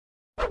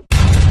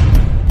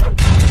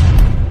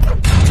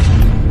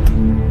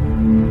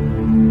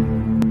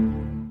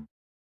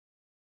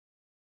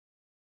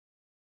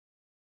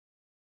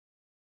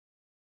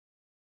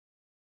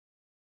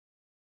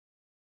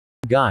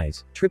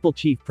guys, triple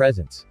chief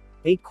presents.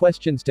 8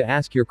 questions to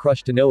ask your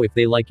crush to know if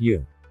they like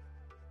you.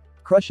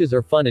 Crushes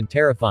are fun and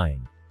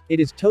terrifying. It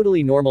is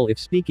totally normal if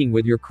speaking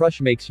with your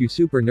crush makes you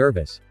super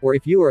nervous, or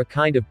if you are a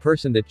kind of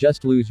person that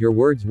just lose your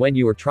words when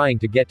you are trying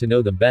to get to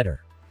know them better.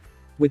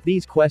 With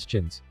these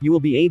questions, you will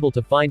be able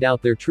to find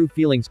out their true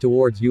feelings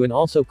towards you and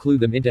also clue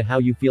them into how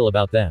you feel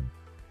about them.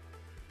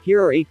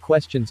 Here are 8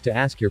 questions to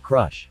ask your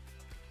crush.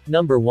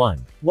 Number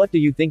 1. What do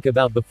you think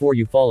about before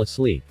you fall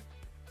asleep?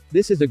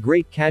 This is a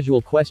great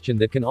casual question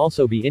that can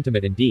also be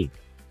intimate and deep.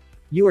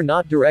 You are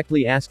not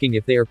directly asking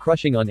if they are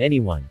crushing on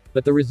anyone,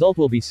 but the result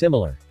will be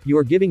similar. You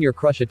are giving your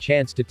crush a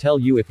chance to tell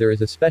you if there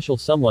is a special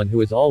someone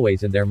who is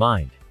always in their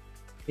mind.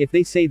 If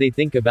they say they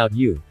think about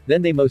you,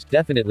 then they most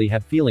definitely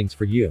have feelings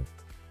for you.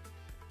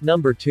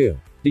 Number 2.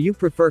 Do you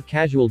prefer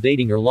casual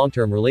dating or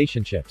long-term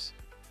relationships?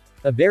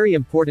 A very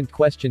important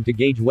question to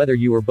gauge whether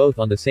you are both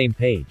on the same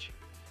page.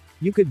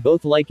 You could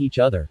both like each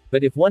other,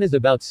 but if one is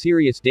about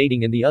serious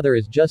dating and the other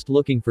is just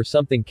looking for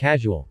something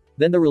casual,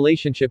 then the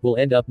relationship will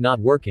end up not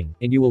working,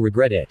 and you will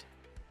regret it.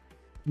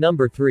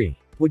 Number 3.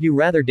 Would you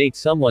rather date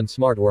someone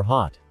smart or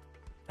hot?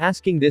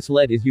 Asking this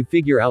let you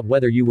figure out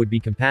whether you would be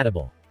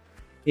compatible.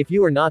 If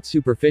you are not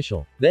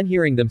superficial, then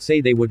hearing them say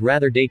they would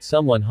rather date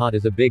someone hot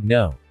is a big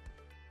no.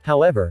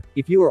 However,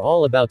 if you are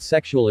all about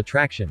sexual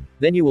attraction,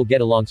 then you will get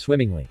along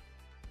swimmingly.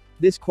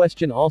 This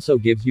question also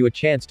gives you a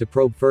chance to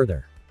probe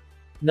further.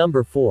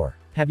 Number 4.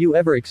 Have you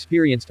ever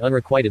experienced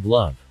unrequited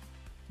love?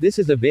 This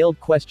is a veiled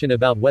question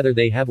about whether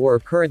they have or are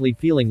currently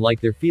feeling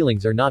like their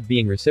feelings are not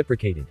being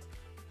reciprocated.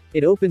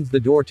 It opens the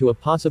door to a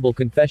possible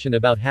confession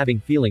about having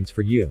feelings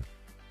for you.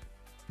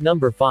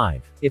 Number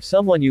 5. If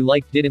someone you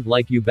liked didn't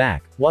like you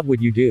back, what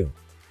would you do?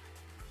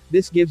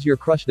 This gives your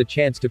crush the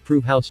chance to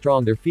prove how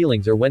strong their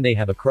feelings are when they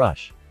have a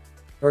crush.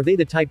 Are they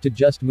the type to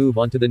just move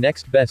on to the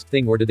next best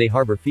thing, or do they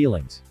harbor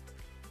feelings?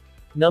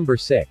 Number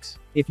 6.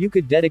 If you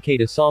could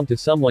dedicate a song to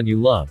someone you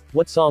love,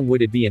 what song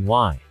would it be and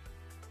why?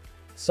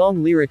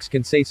 Song lyrics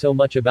can say so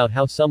much about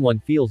how someone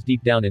feels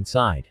deep down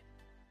inside.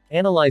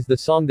 Analyze the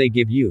song they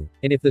give you,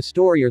 and if the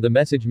story or the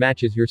message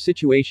matches your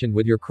situation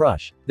with your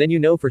crush, then you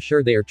know for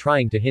sure they are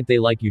trying to hint they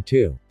like you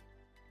too.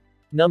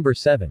 Number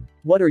 7.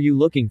 What are you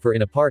looking for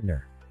in a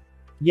partner?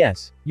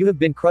 Yes, you have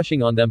been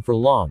crushing on them for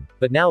long,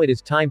 but now it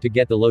is time to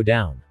get the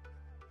lowdown.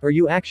 Are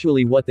you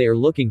actually what they are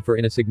looking for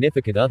in a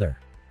significant other?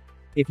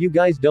 If you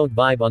guys don't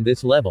vibe on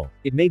this level,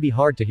 it may be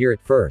hard to hear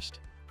at first.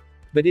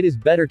 But it is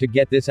better to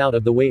get this out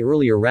of the way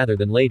earlier rather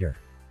than later.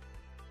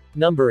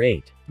 Number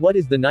 8. What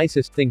is the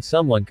nicest thing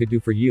someone could do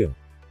for you?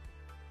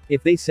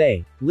 If they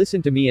say,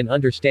 listen to me and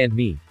understand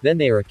me, then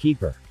they are a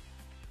keeper.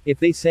 If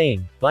they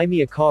saying, buy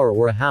me a car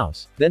or a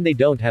house, then they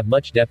don't have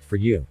much depth for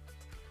you.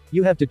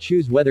 You have to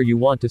choose whether you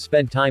want to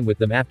spend time with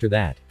them after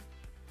that.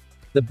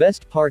 The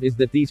best part is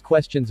that these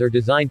questions are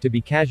designed to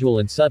be casual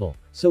and subtle,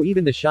 so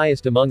even the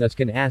shyest among us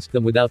can ask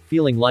them without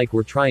feeling like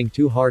we're trying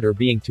too hard or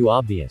being too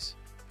obvious.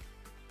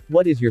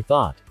 What is your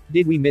thought?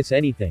 Did we miss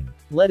anything?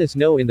 Let us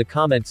know in the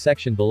comments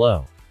section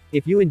below.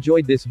 If you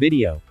enjoyed this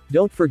video,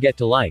 don't forget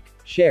to like,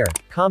 share,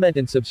 comment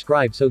and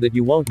subscribe so that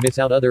you won't miss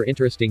out other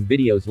interesting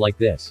videos like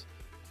this.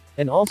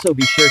 And also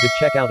be sure to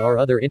check out our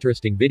other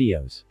interesting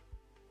videos.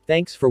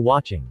 Thanks for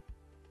watching.